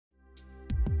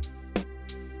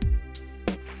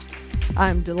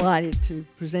I'm delighted to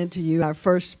present to you our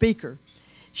first speaker.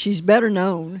 She's better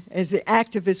known as the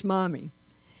activist mommy.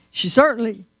 She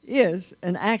certainly is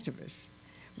an activist.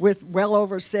 With well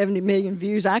over 70 million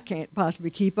views, I can't possibly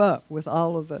keep up with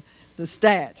all of the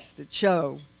stats that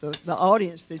show the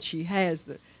audience that she has,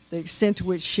 the extent to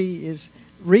which she is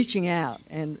reaching out,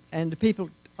 and the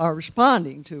people are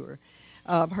responding to her.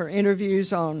 Her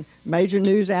interviews on major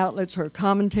news outlets, her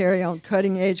commentary on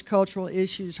cutting-edge cultural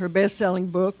issues, her best-selling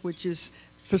book, which is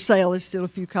for sale, there's still a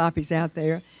few copies out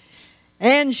there.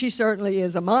 And she certainly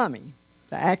is a mommy,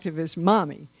 the activist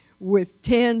mommy, with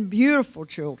 10 beautiful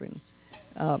children.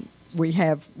 We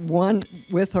have one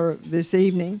with her this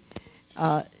evening.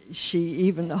 She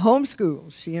even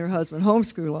homeschools. She and her husband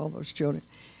homeschool all those children.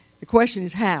 The question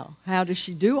is how? How does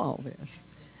she do all this?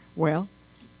 Well,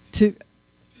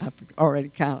 I've already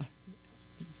kind of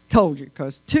told you,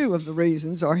 because two of the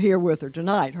reasons are here with her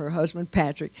tonight, her husband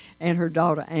Patrick and her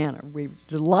daughter Anna. We're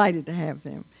delighted to have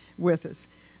them with us.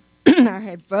 I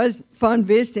had fun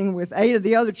visiting with 8 of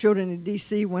the other children in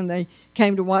D.C. when they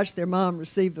came to watch their mom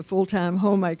receive the Full-Time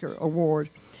Homemaker Award.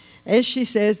 As she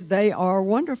says, they are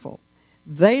wonderful.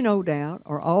 They, no doubt,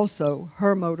 are also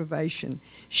her motivation.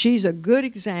 She's a good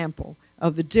example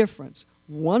of the difference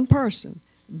one person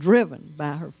driven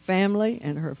by her family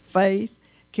and her faith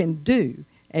can do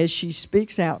as she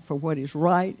speaks out for what is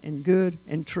right and good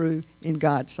and true in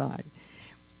God's sight.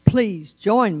 Please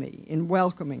join me in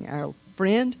welcoming our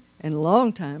friend and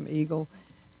longtime Eagle,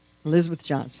 Elizabeth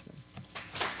Johnston.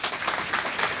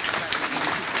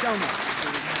 So much.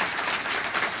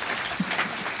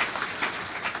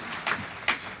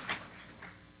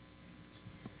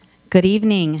 Good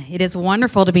evening. It is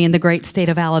wonderful to be in the great state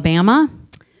of Alabama.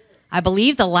 I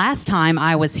believe the last time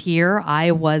I was here,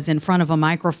 I was in front of a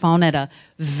microphone at a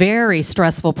very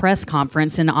stressful press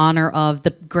conference in honor of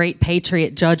the great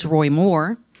patriot Judge Roy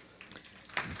Moore,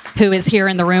 who is here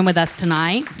in the room with us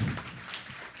tonight.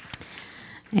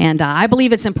 And I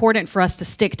believe it's important for us to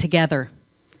stick together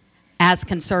as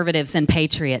conservatives and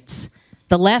patriots.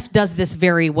 The left does this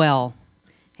very well,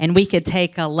 and we could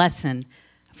take a lesson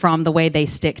from the way they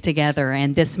stick together.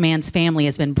 And this man's family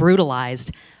has been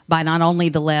brutalized by not only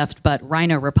the left, but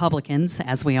rhino Republicans,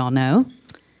 as we all know.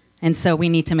 And so we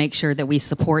need to make sure that we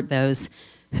support those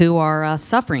who are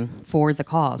suffering for the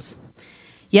cause.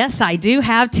 Yes, I do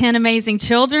have 10 amazing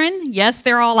children. Yes,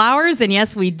 they're all ours. And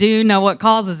yes, we do know what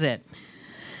causes it.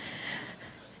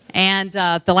 And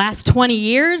the last 20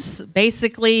 years,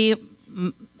 basically,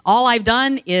 all I've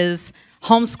done is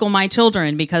homeschool my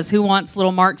children, because who wants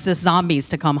little Marxist zombies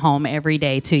to come home every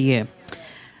day to you?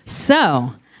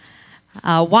 So,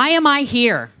 why am I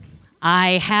here?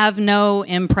 I have no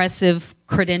impressive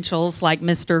credentials like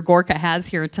Mr. Gorka has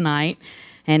here tonight,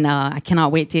 and I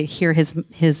cannot wait to hear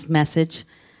his message.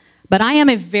 But I am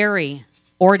a very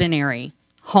ordinary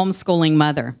homeschooling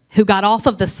mother who got off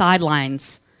of the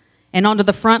sidelines and onto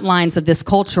the front lines of this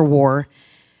culture war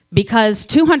because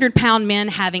 200-pound men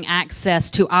having access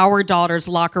to our daughters'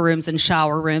 locker rooms and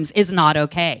shower rooms is not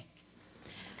okay.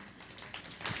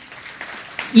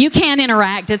 You can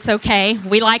interact, it's okay.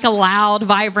 We like a loud,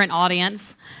 vibrant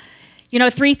audience. You know,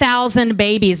 3,000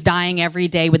 babies dying every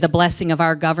day with the blessing of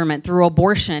our government through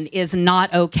abortion is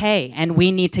not okay, and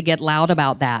we need to get loud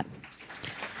about that.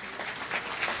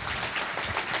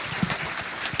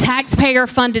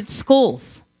 Taxpayer-funded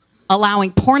schools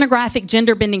allowing pornographic,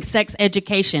 gender-bending sex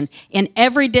education in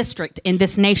every district in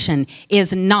this nation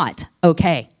is not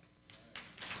okay.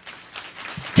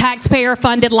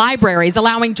 Taxpayer-funded libraries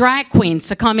allowing drag queens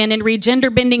to come in and read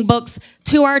gender-bending books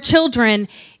to our children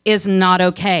is not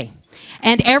okay.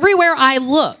 And everywhere I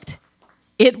looked,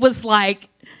 it was like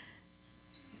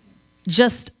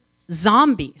just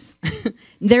zombies.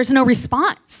 There's no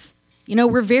response. You know,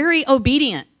 we're very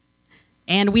obedient,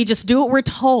 and we just do what we're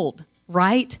told,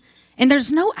 right? And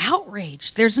there's no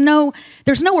outrage. There's no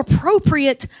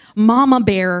appropriate mama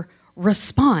bear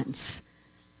response.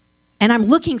 And I'm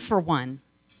looking for one,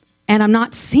 and I'm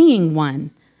not seeing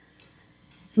one.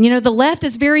 You know, the left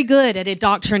is very good at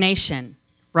indoctrination,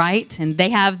 right? And they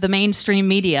have the mainstream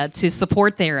media to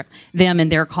support them in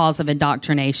their cause of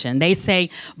indoctrination. They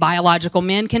say biological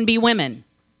men can be women.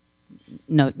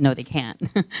 No, they can't.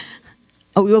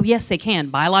 Oh, yes, they can.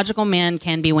 Biological men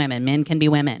can be women. Men can be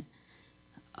women.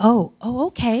 Oh,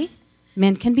 okay.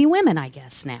 Men can be women, I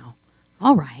guess, now.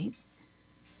 All right.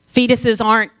 Fetuses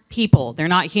aren't people. They're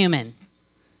not human.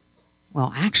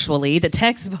 Well, actually, the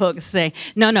textbooks say,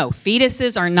 no,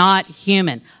 fetuses are not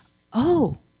human.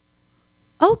 Oh,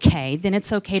 okay, then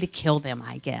it's okay to kill them,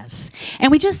 I guess. And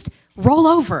we just roll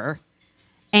over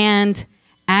and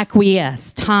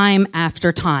acquiesce time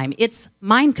after time. It's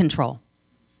mind control.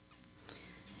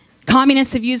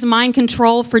 Communists have used mind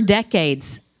control for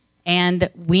decades, and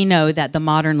we know that the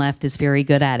modern left is very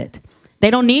good at it.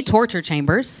 They don't need torture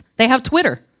chambers. They have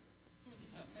Twitter,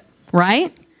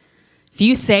 right? If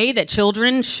you say that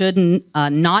children should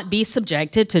not be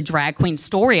subjected to Drag Queen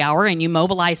Story Hour and you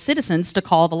mobilize citizens to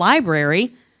call the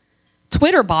library,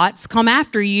 Twitter bots come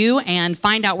after you and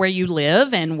find out where you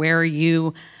live and where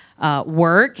you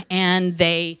work, and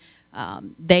they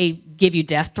give you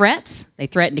death threats. They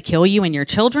threaten to kill you and your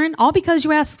children, all because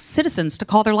you ask citizens to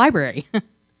call their library.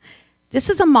 This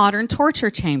is a modern torture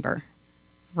chamber,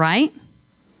 right?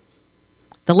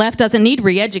 The left doesn't need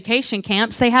re-education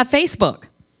camps. They have Facebook.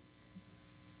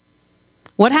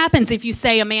 What happens if you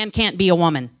say a man can't be a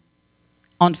woman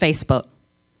on Facebook?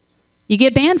 You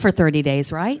get banned for 30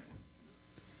 days, right?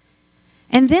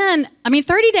 And then,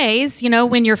 30 days,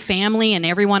 when your family and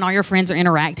everyone, all your friends are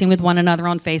interacting with one another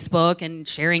on Facebook and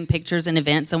sharing pictures and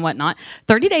events and whatnot,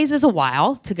 30 days is a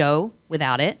while to go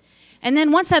without it. And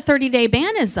then once that 30-day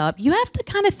ban is up, you have to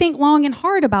kind of think long and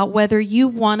hard about whether you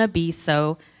want to be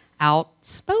so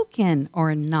outspoken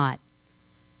or not.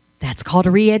 That's called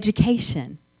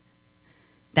re-education.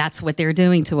 That's what they're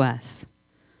doing to us.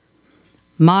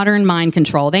 Modern mind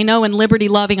control. They know in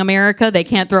liberty-loving America they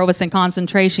can't throw us in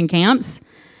concentration camps.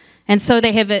 And so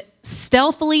they have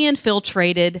stealthily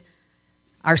infiltrated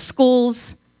our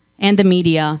schools and the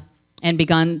media and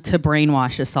begun to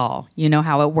brainwash us all. You know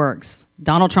how it works.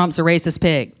 Donald Trump's a racist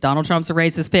pig. Donald Trump's a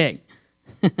racist pig.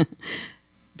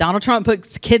 Donald Trump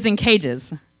puts kids in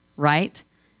cages, right?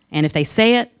 And if they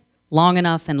say it long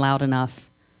enough and loud enough,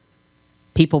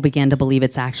 people begin to believe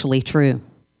it's actually true.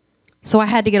 So I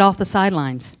had to get off the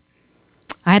sidelines.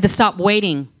 I had to stop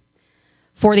waiting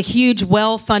for the huge,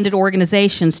 well-funded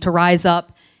organizations to rise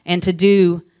up and to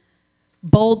do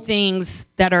bold things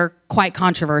that are quite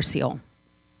controversial.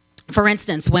 For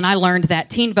instance, when I learned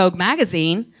that Teen Vogue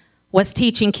magazine was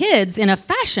teaching kids in a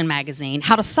fashion magazine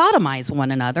how to sodomize one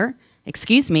another,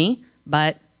 excuse me,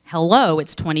 but hello,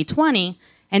 it's 2020,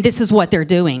 and this is what they're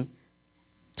doing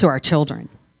to our children,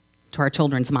 to our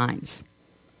children's minds.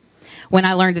 When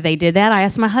I learned that they did that, I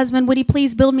asked my husband, would he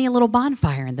please build me a little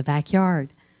bonfire in the backyard?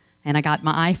 And I got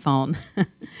my iPhone.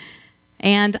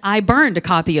 And I burned a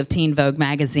copy of Teen Vogue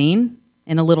magazine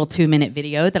in a little 2-minute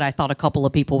video that I thought a couple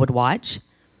of people would watch.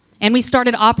 And we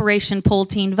started Operation Pull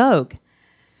Teen Vogue.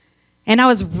 And I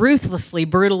was ruthlessly,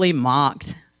 brutally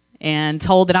mocked and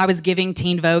told that I was giving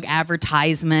Teen Vogue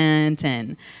advertisement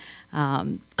and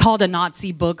called a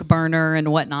Nazi book burner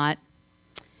and whatnot.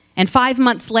 And 5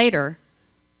 months later,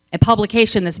 a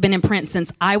publication that's been in print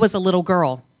since I was a little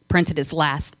girl printed its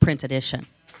last print edition.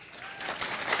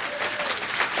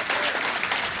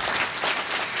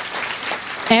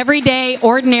 Everyday,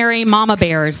 ordinary mama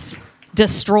bears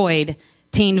destroyed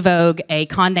Teen Vogue, a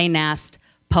Condé Nast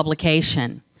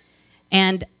publication.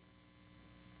 And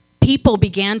people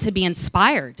began to be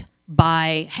inspired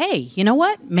by, hey, you know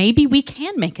what? Maybe we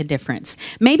can make a difference.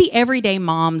 Maybe everyday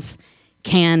moms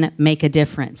can make a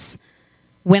difference.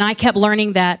 When I kept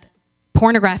learning that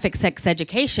pornographic sex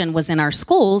education was in our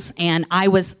schools and I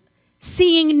was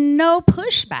seeing no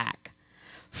pushback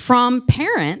from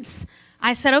parents,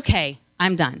 I said, okay,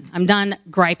 I'm done. I'm done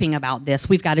griping about this.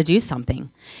 We've got to do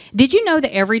something. Did you know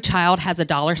that every child has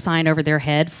a $sign over their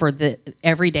head for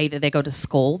every day that they go to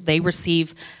school? They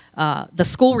receive, the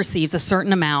school receives a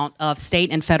certain amount of state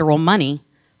and federal money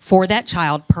for that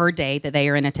child per day that they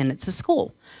are in attendance at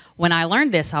school. When I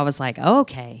learned this, I was like, oh,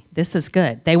 okay, this is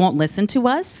good. They won't listen to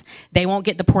us. They won't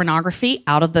get the pornography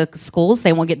out of the schools.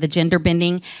 They won't get the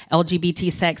gender-bending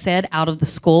LGBT sex ed out of the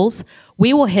schools.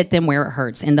 We will hit them where it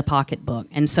hurts, in the pocketbook.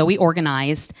 And so we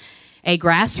organized a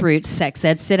grassroots sex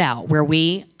ed sit-out where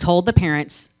we told the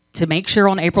parents to make sure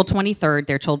on April 23rd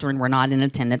their children were not in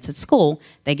attendance at school.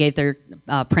 They gave their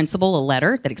principal a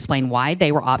letter that explained why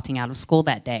they were opting out of school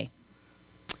that day.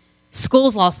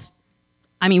 Schools lost,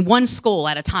 one school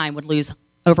at a time would lose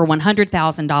over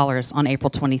 $100,000 on April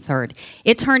 23rd.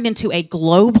 It turned into a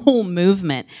global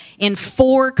movement in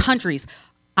 4 countries.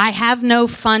 I have no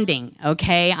funding,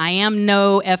 okay? I am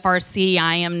no FRC.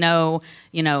 I am no,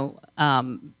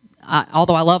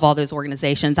 although I love all those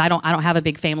organizations, I don't have a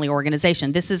big family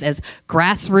organization. This is as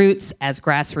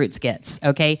grassroots gets,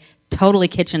 okay? Totally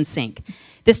kitchen sink.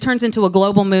 This turns into a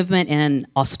global movement in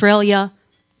Australia,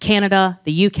 Canada,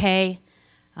 the UK,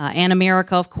 and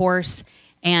America, of course.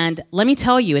 And let me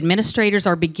tell you, administrators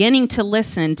are beginning to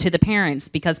listen to the parents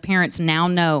because parents now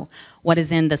know what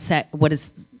is in the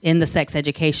sex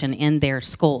education in their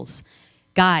schools.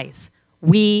 Guys,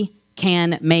 we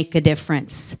can make a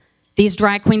difference. These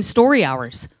drag queen story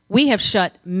hours, we have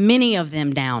shut many of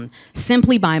them down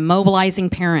simply by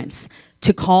mobilizing parents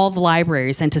to call the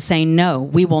libraries and to say, no,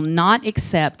 we will not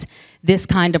accept this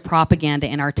kind of propaganda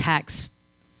in our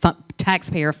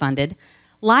taxpayer-funded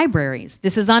libraries.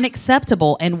 This is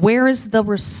unacceptable. And where is the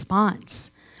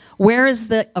response? Where is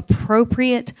the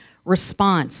appropriate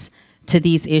response to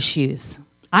these issues?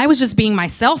 I was just being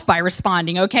myself by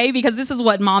responding, okay? Because this is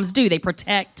what moms do. They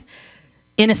protect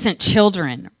innocent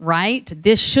children, right?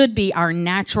 This should be our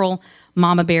natural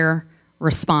mama bear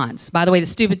response. By the way,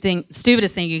 the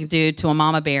stupidest thing you can do to a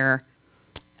mama bear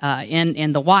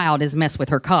in the wild is mess with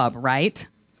her cub, right?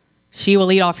 She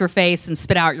will eat off your face and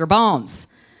spit out your bones.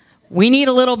 We need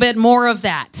a little bit more of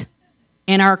that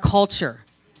in our culture.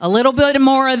 A little bit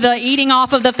more of the eating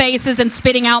off of the faces and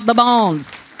spitting out the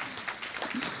bones.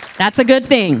 That's a good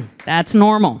thing. That's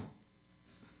normal.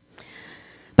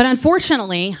 But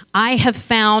unfortunately, I have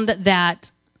found that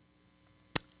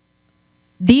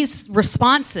these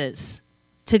responses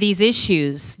to these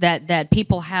issues that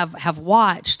people have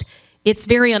watched, it's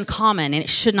very uncommon, and it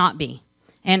should not be.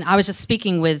 And I was just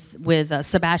speaking with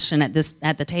Sebastian at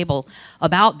the table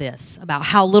about this, about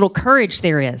how little courage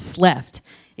there is left,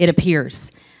 it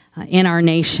appears, in our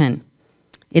nation.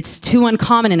 It's too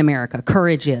uncommon in America,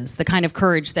 courage is. The kind of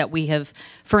courage that we have,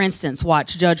 for instance,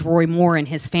 watched Judge Roy Moore and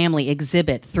his family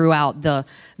exhibit throughout the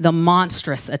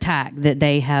monstrous attack that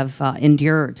they have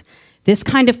endured. This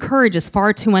kind of courage is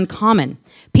far too uncommon.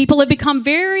 People have become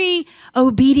very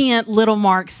obedient little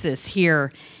Marxists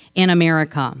here in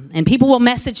America. And people will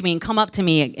message me and come up to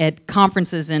me at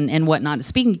conferences and whatnot,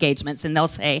 speaking engagements, and they'll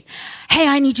say, hey,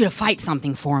 I need you to fight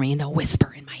something for me. And they'll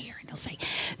whisper in my ear, and they'll say,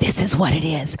 this is what it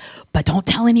is, but don't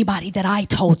tell anybody that I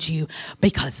told you,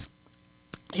 because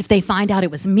if they find out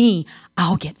it was me,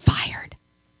 I'll get fired.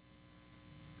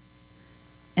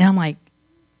 And I'm like,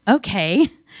 okay.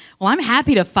 Well, I'm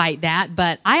happy to fight that,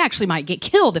 but I actually might get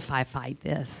killed if I fight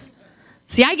this.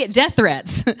 See, I get death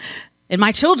threats, and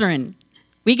my children,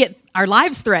 we get our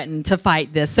lives threatened to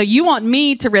fight this. So you want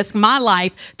me to risk my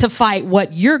life to fight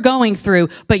what you're going through,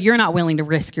 but you're not willing to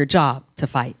risk your job to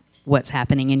fight what's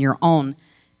happening in your own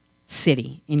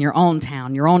city, in your own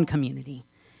town, your own community.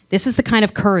 This is the kind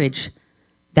of courage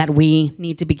that we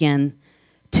need to begin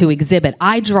to exhibit.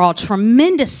 I draw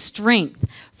tremendous strength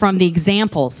from the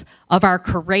examples of our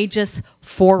courageous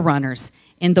forerunners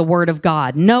in the Word of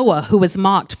God. Noah, who was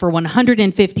mocked for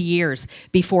 150 years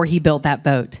before he built that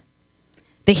boat.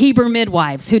 The Hebrew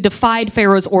midwives who defied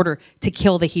Pharaoh's order to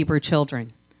kill the Hebrew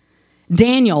children.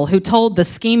 Daniel, who told the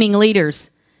scheming leaders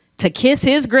to kiss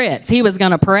his grits. He was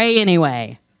going to pray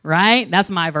anyway, right? That's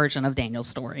my version of Daniel's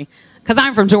story, because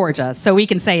I'm from Georgia, so we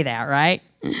can say that, right?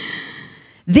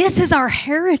 This is our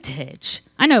heritage.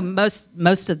 I know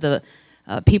most of the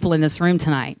people in this room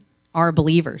tonight are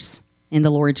believers in the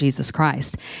Lord Jesus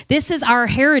Christ. This is our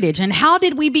heritage. And how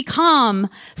did we become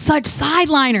such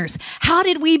sideliners? How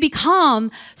did we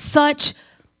become such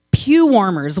pew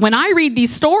warmers? When I read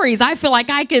these stories, I feel like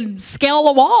I could scale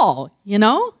a wall, you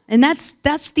know? And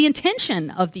that's the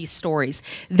intention of these stories.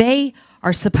 They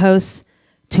are supposed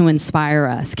to inspire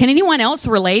us. Can anyone else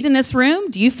relate in this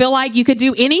room? Do you feel like you could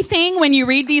do anything when you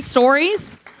read these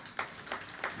stories?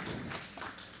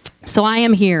 So I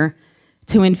am here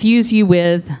to infuse you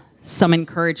with some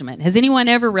encouragement. Has anyone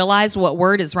ever realized what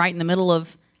word is right in the middle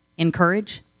of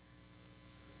encourage?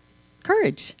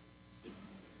 Courage.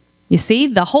 You see,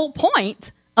 the whole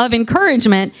point of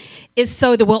encouragement is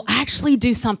so that we'll actually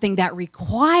do something that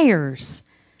requires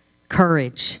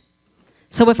courage.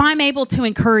 So if I'm able to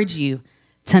encourage you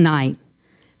tonight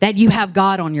that you have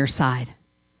God on your side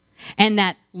and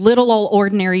that little old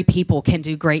ordinary people can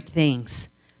do great things,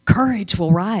 courage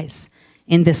will rise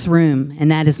in this room,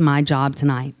 and that is my job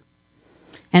tonight.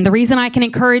 And the reason I can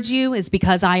encourage you is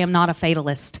because I am not a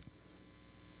fatalist.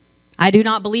 I do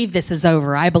not believe this is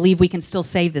over. I believe we can still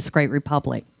save this great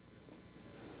republic.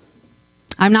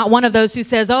 I'm not one of those who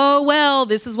says, oh, well,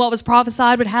 this is what was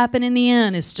prophesied would happen in the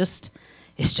end. It's just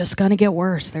going to get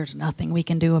worse. There's nothing we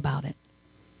can do about it.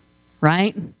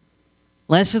 Right?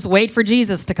 Let's just wait for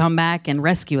Jesus to come back and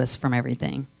rescue us from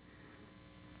everything.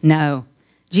 No.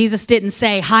 Jesus didn't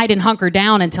say, hide and hunker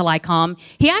down until I come.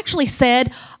 He actually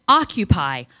said,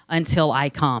 occupy until I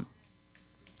come.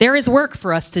 There is work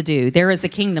for us to do. There is a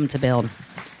kingdom to build.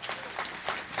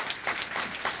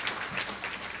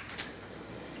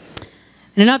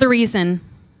 And another reason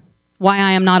why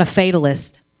I am not a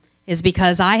fatalist is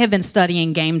because I have been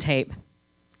studying game tape,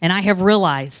 and I have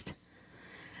realized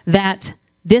that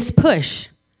this push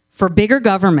for bigger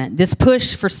government, this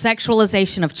push for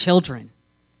sexualization of children,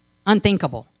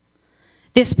 unthinkable.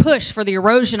 This push for the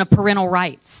erosion of parental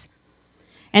rights,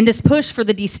 and this push for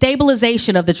the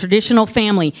destabilization of the traditional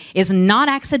family is not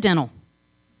accidental.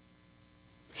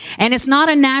 And it's not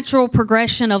a natural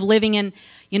progression of living in,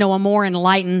 a more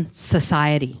enlightened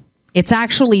society. It's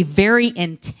actually very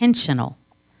intentional.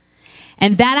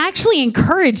 And that actually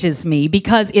encourages me,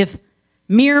 because if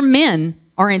mere men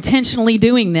are intentionally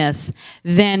doing this,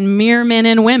 then mere men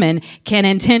and women can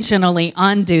intentionally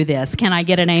undo this. Can I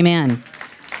get an amen?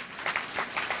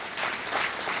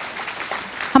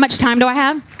 How much time do I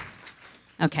have?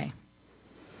 Okay.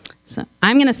 So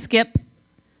I'm going to skip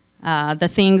the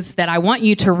things that I want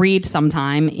you to read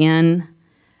sometime in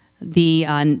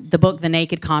the book The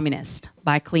Naked Communist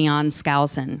by Cleon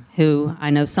Skousen, who I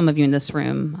know some of you in this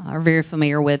room are very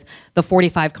familiar with the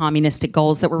 45 communistic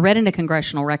goals that were read into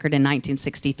congressional record in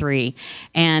 1963.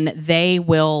 And they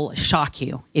will shock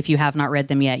you if you have not read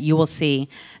them yet. You will see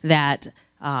that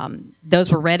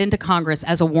those were read into Congress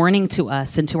as a warning to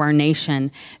us and to our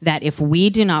nation that if we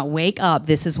do not wake up,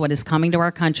 this is what is coming to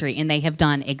our country. And they have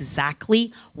done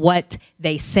exactly what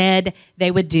they said they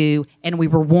would do, and we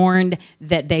were warned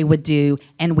that they would do.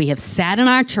 And we have sat in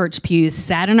our church pews,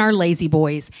 sat in our lazy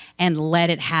boys, and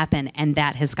let it happen, and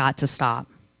that has got to stop.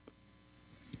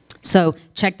 So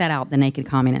check that out, The Naked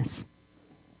Communists.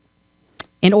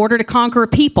 In order to conquer a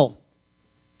people,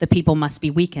 the people must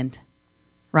be weakened.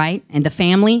 Right? And the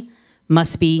family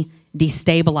must be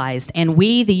destabilized. And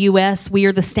we, the U.S., we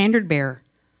are the standard bearer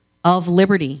of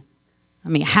liberty. I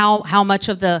mean, how much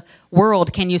of the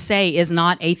world can you say is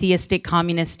not atheistic,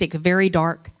 communistic, very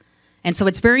dark? And so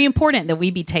it's very important that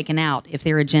we be taken out if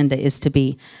their agenda is to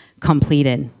be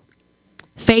completed.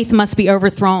 Faith must be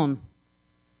overthrown,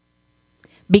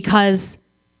 because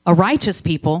a righteous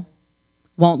people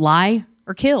won't lie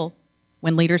or kill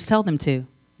when leaders tell them to,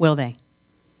 will they?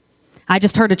 I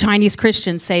just heard a Chinese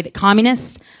Christian say that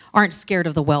communists aren't scared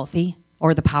of the wealthy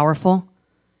or the powerful.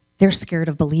 They're scared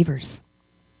of believers.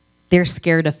 They're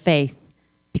scared of faith,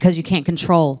 because you can't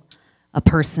control a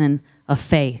person of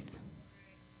faith.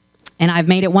 And I've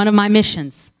made it one of my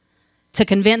missions to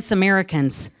convince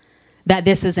Americans that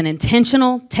this is an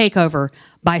intentional takeover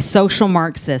by social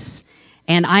Marxists.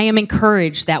 And I am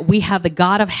encouraged that we have the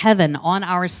God of heaven on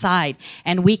our side,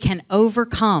 and we can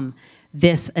overcome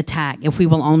this attack. If we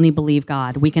will only believe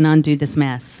God, we can undo this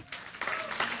mess.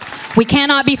 We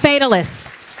cannot be fatalists.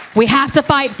 We have to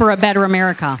fight for a better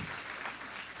America.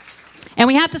 And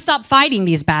we have to stop fighting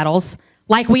these battles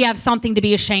like we have something to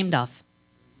be ashamed of.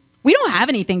 We don't have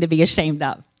anything to be ashamed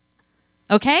of.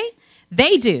 Okay?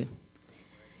 They do.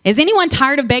 Is anyone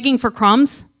tired of begging for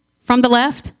crumbs from the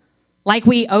left? Like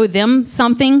we owe them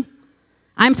something?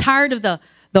 I'm tired of the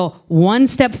one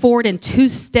step forward and two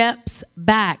steps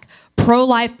back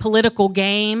pro-life political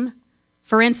game,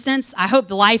 for instance. I hope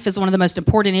life is one of the most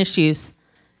important issues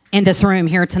in this room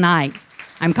here tonight.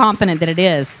 I'm confident that it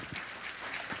is.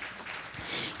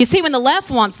 You see, when the left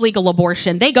wants legal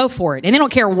abortion, they go for it, and they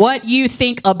don't care what you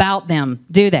think about them,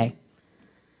 do they?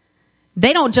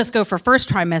 They don't just go for first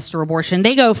trimester abortion.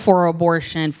 They go for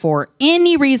abortion for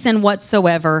any reason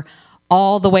whatsoever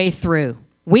all the way through.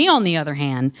 We, on the other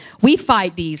hand, we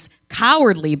fight these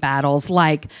cowardly battles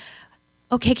like,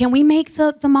 okay, can we make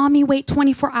the mommy wait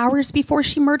 24 hours before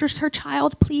she murders her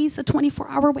child, please? A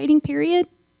 24-hour waiting period?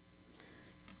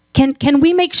 Can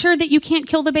we make sure that you can't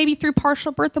kill the baby through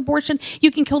partial birth abortion?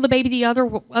 You can kill the baby the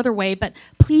other way, but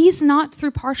please not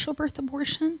through partial birth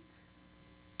abortion?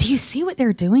 Do you see what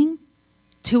they're doing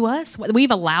to us? What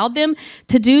we've allowed them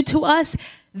to do to us?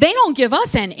 They don't give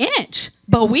us an inch,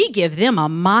 but we give them a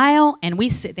mile, and we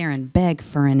sit there and beg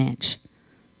for an inch.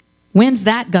 When's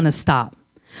that going to stop?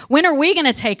 When are we going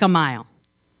to take a mile?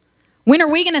 When are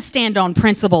we going to stand on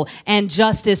principle and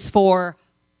justice for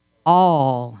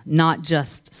all, not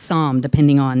just some,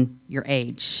 depending on your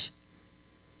age?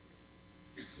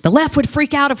 The left would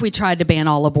freak out if we tried to ban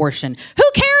all abortion.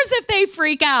 Who cares if they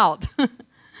freak out?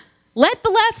 Let the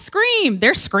left scream.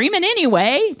 They're screaming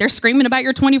anyway. They're screaming about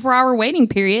your 24-hour waiting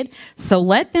period, so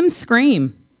let them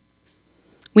scream.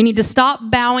 We need to stop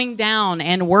bowing down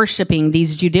and worshiping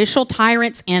these judicial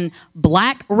tyrants in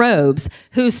black robes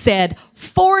who said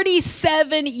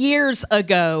 47 years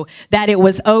ago that it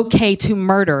was okay to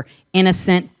murder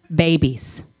innocent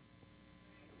babies.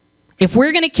 If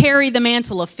we're going to carry the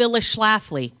mantle of Phyllis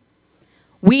Schlafly,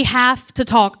 we have to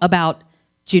talk about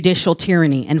judicial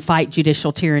tyranny and fight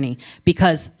judicial tyranny,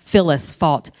 because Phyllis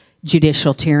fought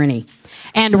judicial tyranny.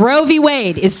 And Roe v.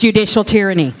 Wade is judicial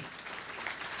tyranny.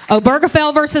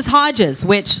 Obergefell versus Hodges,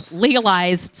 which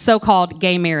legalized so-called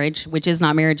gay marriage, which is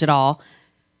not marriage at all.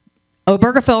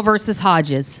 Obergefell versus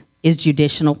Hodges is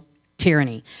judicial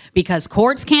tyranny, because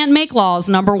courts can't make laws,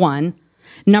 number one.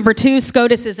 Number two,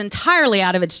 SCOTUS is entirely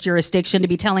out of its jurisdiction to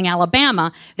be telling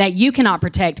Alabama that you cannot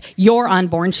protect your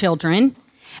unborn children.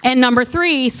 And number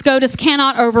 3, SCOTUS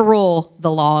cannot overrule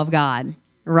the law of God,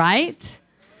 right?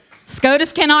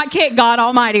 SCOTUS cannot kick God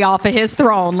Almighty off of his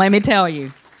throne, let me tell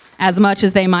you, as much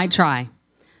as they might try.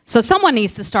 So someone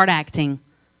needs to start acting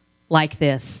like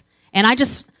this. And I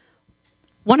just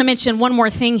want to mention one more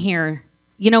thing here.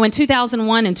 You know, in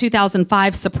 2001 and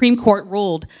 2005, Supreme Court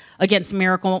ruled against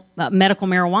medical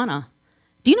marijuana.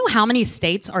 Do you know how many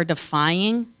states are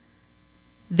defying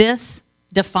this,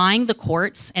 defying the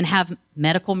courts, and have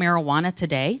medical marijuana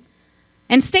today?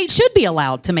 And states should be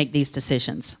allowed to make these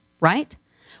decisions, right?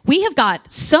 We have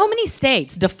got so many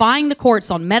states defying the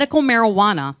courts on medical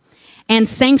marijuana and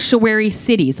sanctuary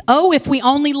cities. Oh, if we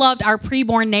only loved our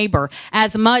preborn neighbor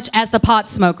as much as the pot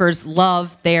smokers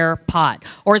love their pot,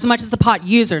 or as much as the pot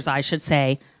users, I should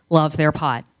say, love their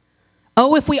pot.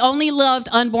 Oh, if we only loved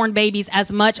unborn babies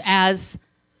as much as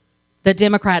the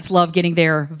Democrats love getting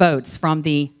their votes from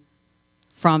the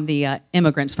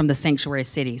immigrants from the sanctuary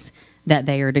cities that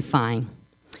they are defying.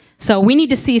 So we need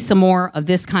to see some more of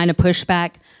this kind of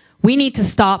pushback. We need to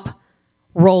stop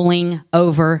rolling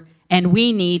over, and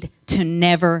we need to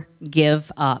never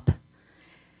give up.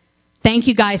 Thank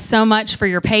you guys so much for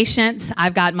your patience.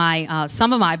 I've got my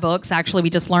some of my books. Actually, we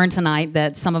just learned tonight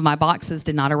that some of my boxes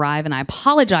did not arrive, and I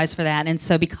apologize for that. And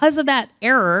so because of that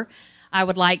error, I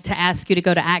would like to ask you to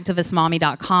go to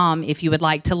activistmommy.com if you would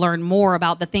like to learn more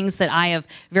about the things that I have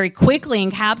very quickly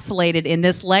encapsulated in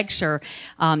this lecture.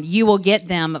 You will get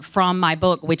them from my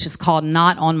book, which is called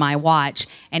Not on My Watch.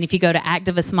 And if you go to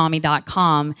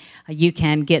activistmommy.com, you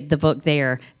can get the book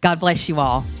there. God bless you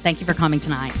all. Thank you for coming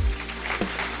tonight.